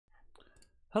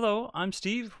Hello, I'm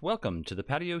Steve. Welcome to the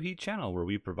Patio Heat channel, where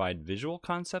we provide visual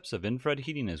concepts of infrared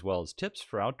heating as well as tips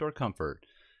for outdoor comfort.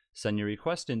 Send your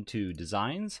request into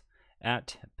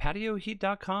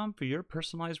designs@patioheat.com for your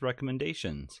personalized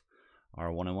recommendations. Our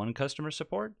one-on-one customer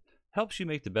support helps you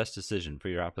make the best decision for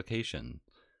your application.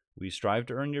 We strive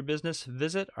to earn your business.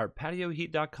 Visit our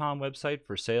patioheat.com website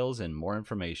for sales and more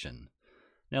information.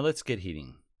 Now let's get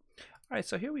heating. All right,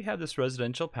 so here we have this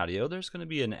residential patio. There's going to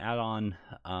be an add-on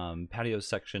patio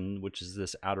section, which is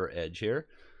this outer edge here.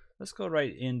 Let's go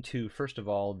right into, first of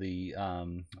all, the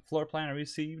floor plan I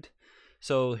received.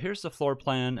 So here's the floor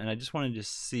plan, and I just wanted to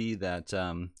see that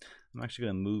I'm actually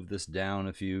going to move this down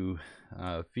a few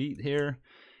feet here.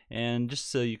 And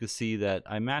just so you can see that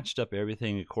I matched up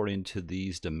everything according to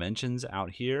these dimensions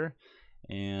out here.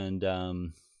 And,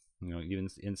 even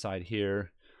inside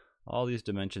here, all these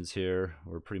dimensions here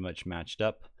were pretty much matched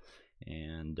up,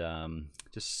 and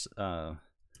just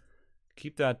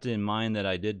keep that in mind that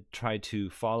I did try to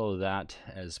follow that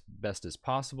as best as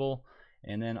possible.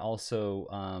 And then also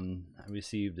I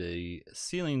received a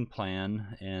ceiling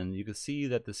plan, and you can see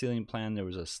that the ceiling plan, there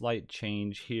was a slight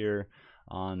change here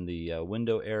on the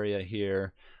window area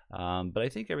here, but I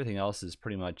think everything else is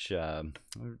pretty much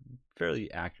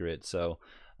fairly accurate. So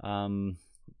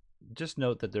just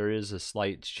note that there is a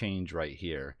slight change right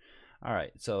here. All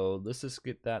right, so let's just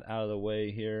get that out of the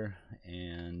way here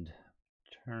and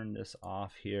turn this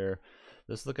off here.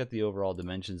 Let's look at the overall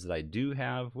dimensions that I do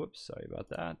have. Whoops, sorry about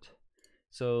that.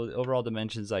 So the overall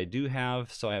dimensions I do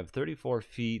have, so I have 34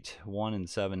 feet, 1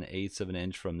 7/8 of an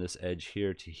inch from this edge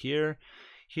here to here.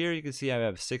 Here you can see I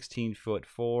have 16 foot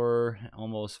 4,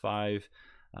 almost 5.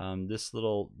 This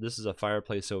is a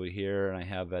fireplace over here, and I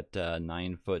have at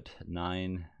 9 foot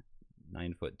 9.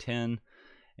 9 foot 10,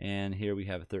 and here we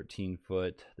have 13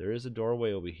 foot. There is a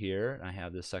doorway over here. I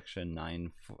have this section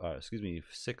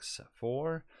 6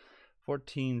 4,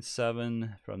 14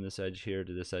 7 from this edge here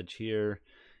to this edge here,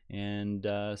 and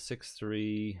 6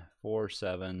 3 4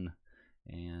 7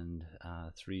 and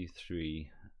 3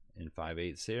 3 and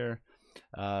 5/8 here.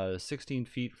 16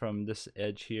 feet from this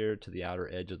edge here to the outer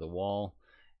edge of the wall.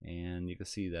 And you can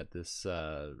see that this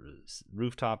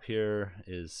rooftop here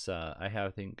is I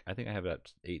think I have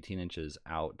about 18 inches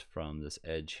out from this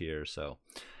edge here. So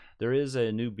there is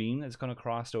a new beam that's going to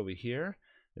cross over here.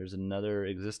 There's another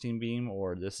existing beam,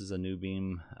 or this is a new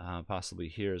beam possibly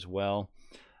here as well.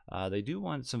 They do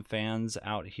want some fans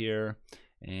out here,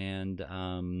 and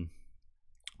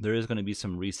there is going to be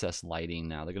some recessed lighting.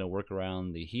 Now they're going to work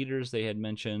around the heaters they had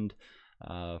mentioned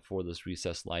for this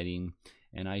recessed lighting.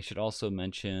 And I should also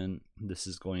mention this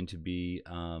is going to be,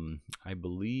 I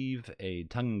believe, a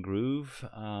tongue and groove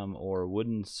or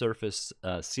wooden surface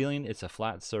ceiling. It's a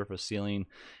flat surface ceiling,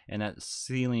 and that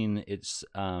ceiling, it's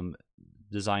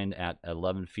designed at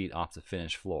 11 feet off the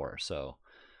finished floor. So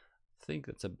I think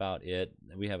that's about it.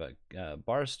 We have a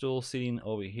bar stool seating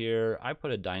over here. I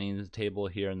put a dining table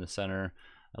here in the center,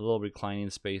 a little reclining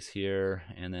space here,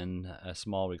 and then a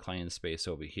small reclining space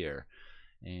over here.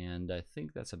 And I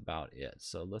think that's about it.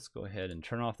 So let's go ahead and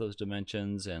turn off those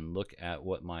dimensions and look at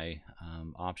what my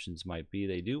options might be.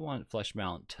 They do want flush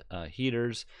mount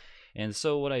heaters. And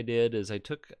so what I did is I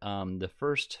took the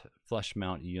first flush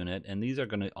mount unit, and these are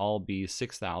going to all be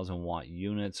 6,000 watt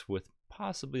units, with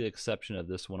possibly the exception of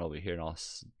this one over here, and I'll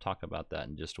talk about that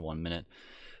in just 1 minute.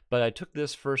 But I took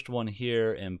this first one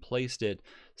here and placed it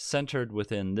centered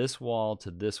within this wall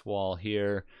to this wall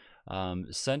here.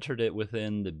 Centered it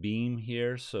within the beam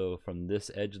here, so from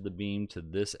this edge of the beam to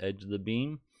this edge of the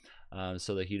beam,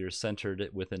 so the heater centered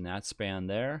it within that span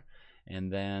there.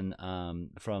 And then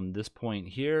from this point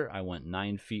here, I went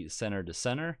 9 feet center to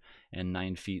center and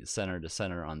 9 feet center to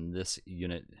center on this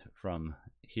unit from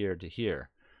here to here.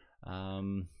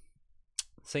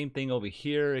 Same thing over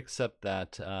here, except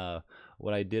that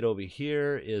what I did over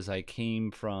here is I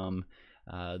came from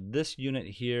this unit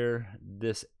here,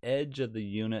 this edge of the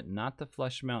unit, not the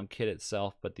flush mount kit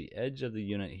itself, but the edge of the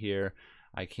unit here,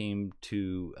 I came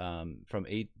to from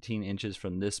 18 inches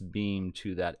from this beam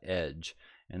to that edge,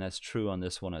 and that's true on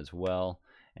this one as well.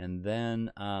 And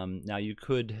then now you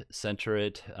could center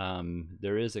it.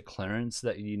 There is a clearance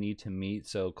that you need to meet,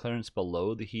 so clearance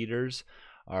below the heaters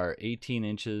are 18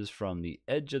 inches from the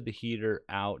edge of the heater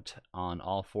out on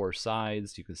all 4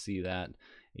 sides. You can see that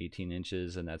 18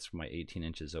 inches, and that's my 18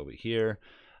 inches over here.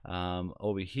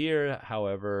 Over here,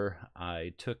 however,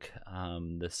 I took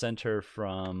the center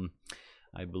from,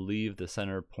 I believe the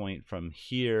center point from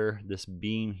here, this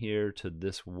beam here, to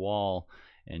this wall,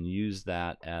 and used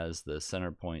that as the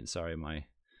center point. Sorry, my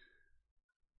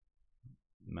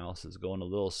mouse is going a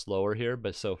little slower here,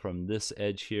 but so from this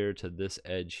edge here to this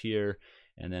edge here,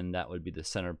 and then that would be the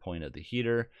center point of the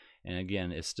heater. And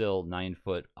again, it's still 9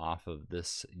 foot off of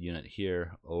this unit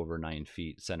here, over 9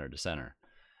 feet center to center.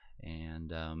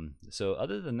 And so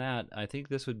other than that, I think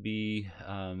this would be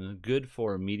good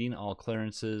for meeting all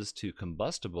clearances to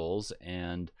combustibles.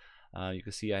 And you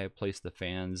can see I have placed the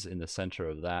fans in the center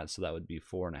of that, so that would be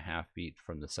 4.5 feet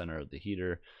from the center of the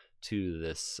heater to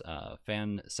this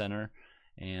fan center.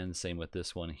 And same with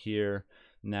this one here.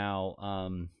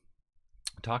 Now,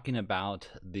 talking about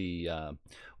the,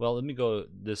 well, let me go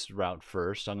this route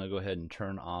first. I'm going to go ahead and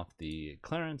turn off the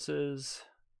clearances.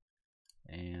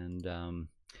 And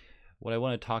what I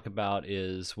want to talk about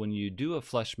is when you do a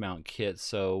flush mount kit.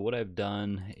 So what I've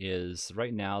done is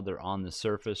right now they're on the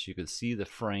surface. You can see the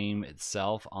frame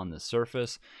itself on the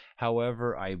surface.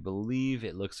 However, I believe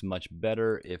it looks much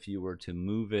better if you were to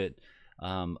move it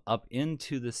up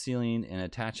into the ceiling and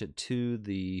attach it to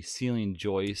the ceiling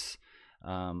joist.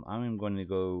 I'm going to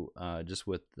go just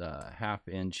with 1/2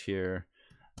 inch here.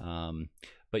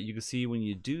 But you can see when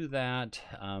you do that,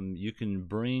 you can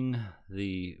bring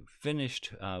the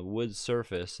finished wood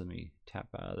surface, let me tap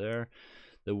out of there,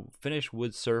 the finished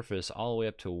wood surface all the way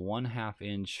up to 1/2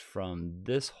 inch from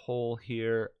this hole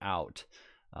here out.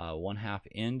 1/2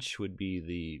 inch would be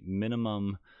the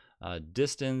minimum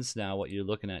distance. Now what you're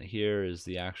looking at here is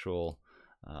the actual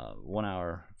 1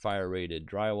 hour fire rated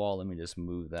drywall. Let me just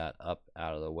move that up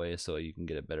out of the way so you can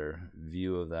get a better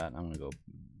view of that. I'm going to go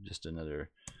just another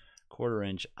 1/4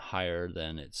 inch higher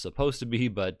than it's supposed to be,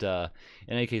 but in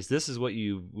any case, this is what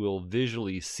you will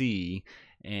visually see.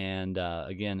 And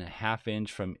again, 1/2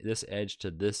 inch from this edge to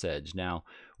this edge. Now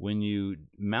when you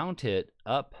mount it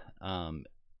up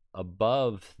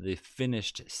above the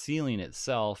finished ceiling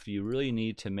itself, you really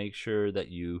need to make sure that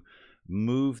you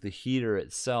move the heater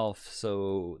itself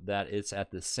so that it's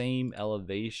at the same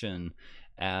elevation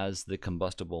as the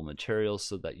combustible materials,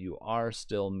 so that you are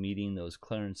still meeting those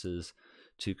clearances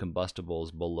to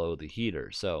combustibles below the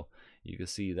heater. So you can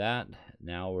see that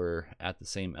now we're at the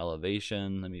same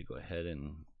elevation. Let me go ahead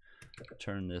and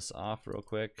turn this off real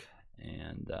quick,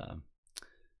 and there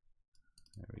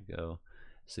we go,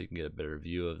 so you can get a better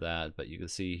view of that. But you can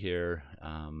see here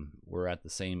we're at the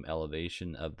same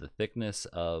elevation of the thickness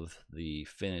of the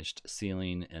finished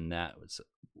ceiling, and that was,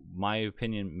 my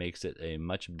opinion, makes it a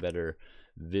much better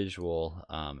visual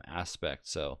aspect.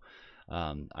 So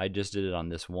I just did it on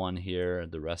this one here.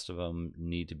 The rest of them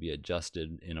need to be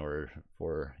adjusted in order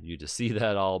for you to see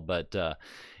that all. But in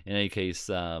any case,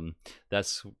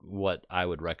 that's what I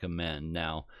would recommend.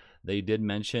 Now, they did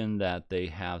mention that they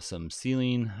have some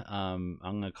ceiling, I'm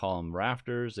going to call them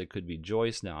rafters. They could be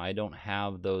joists. Now, I don't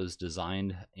have those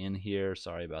designed in here.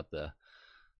 Sorry about the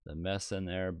mess in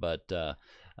there. But the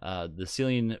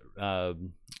ceiling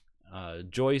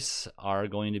joists are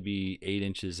going to be 8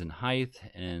 inches in height,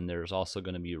 and there's also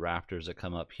going to be rafters that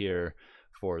come up here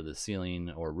for the ceiling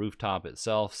or rooftop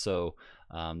itself. So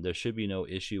there should be no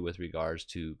issue with regards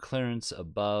to clearance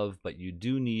above, but you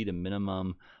do need a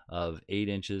minimum of 8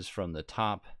 inches from the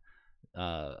top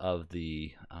of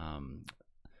the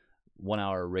 1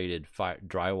 hour rated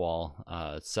drywall,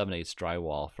 7/8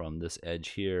 drywall from this edge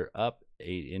here up.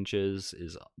 8 inches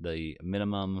is the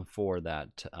minimum for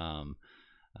that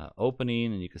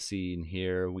opening. And you can see in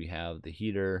here we have the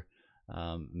heater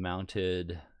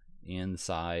mounted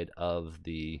inside of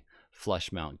the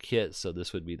flush mount kit. So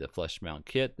this would be the flush mount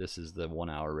kit. This is the 1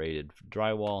 hour rated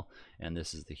drywall, and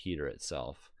this is the heater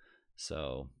itself.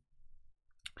 So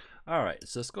all right,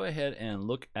 so let's go ahead and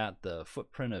look at the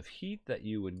footprint of heat that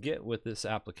you would get with this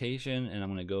application, and I'm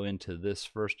going to go into this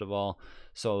first of all.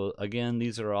 So again,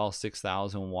 these are all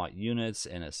 6,000 watt units,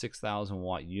 and a 6,000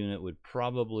 watt unit would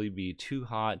probably be too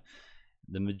hot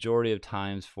the majority of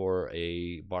times for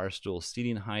a bar stool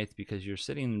seating height, because you're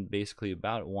sitting basically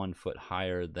about 1 foot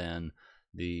higher than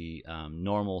the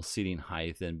normal seating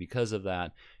height, and because of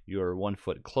that you're 1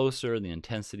 foot closer, the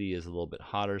intensity is a little bit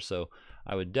hotter. So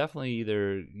I would definitely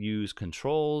either use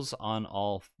controls on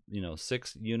all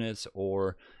 6 units,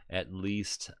 or at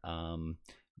least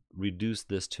reduce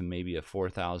this to maybe a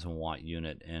 4,000 watt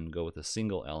unit and go with a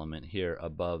single element here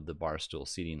above the bar stool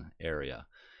seating area.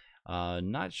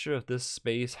 Not sure if this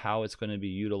space, how it's going to be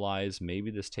utilized. Maybe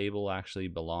this table actually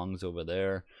belongs over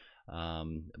there,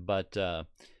 but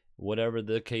whatever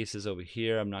the case is over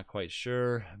here, I'm not quite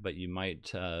sure, but you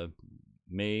might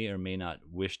may or may not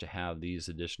wish to have these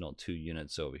additional 2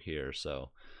 units over here.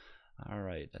 So all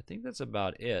right, I think that's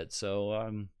about it.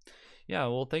 So yeah,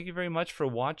 well, thank you very much for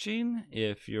watching.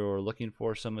 If you're looking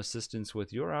for some assistance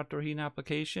with your outdoor heating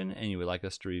application and you would like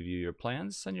us to review your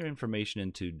plans, send your information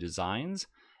into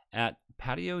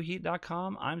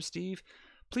designs@patioheat.com. I'm Steve.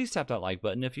 Please tap that like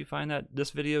button if you find that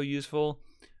this video useful.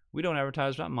 We don't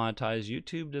advertise, not monetize.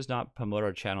 YouTube does not promote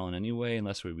our channel in any way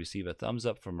unless we receive a thumbs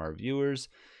up from our viewers.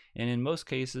 And in most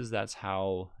cases, that's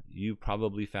how you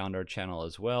probably found our channel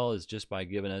as well, is just by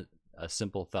giving it a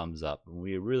simple thumbs up.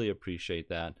 We really appreciate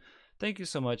that. Thank you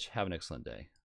so much. Have an excellent day.